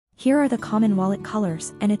Here are the common wallet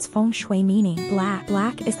colors and its feng shui meaning. Black.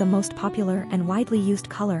 Black is the most popular and widely used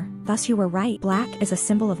color, thus you were right. Black is a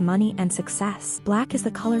symbol of money and success. Black is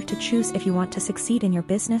the color to choose if you want to succeed in your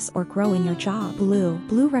business or grow in your job. Blue.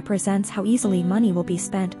 Blue represents how easily money will be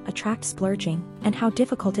spent, attract splurging, and how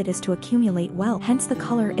difficult it is to accumulate wealth. Hence the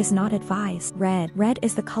color is not advised. Red. Red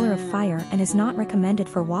is the color of fire and is not recommended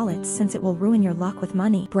for wallets since it will ruin your luck with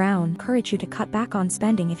money. Brown. Encourage you to cut back on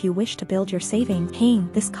spending if you wish to build your savings.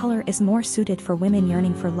 Pink. This color is more suited for women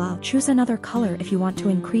yearning for love. Choose another color if you want to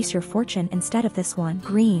increase your fortune instead of this one.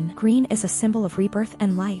 Green. Green is a symbol of rebirth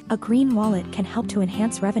and life. A green wallet can help to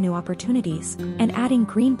enhance revenue opportunities, and adding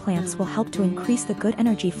green plants will help to increase the good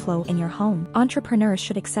energy flow in your home. Entrepreneurs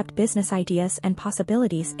should accept business ideas and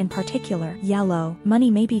possibilities in particular. Yellow.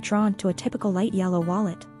 Money may be drawn to a typical light yellow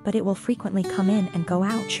wallet, but it will frequently come in and go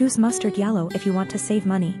out. Choose mustard yellow if you want to save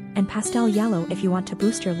money, and pastel yellow if you want to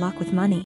boost your luck with money.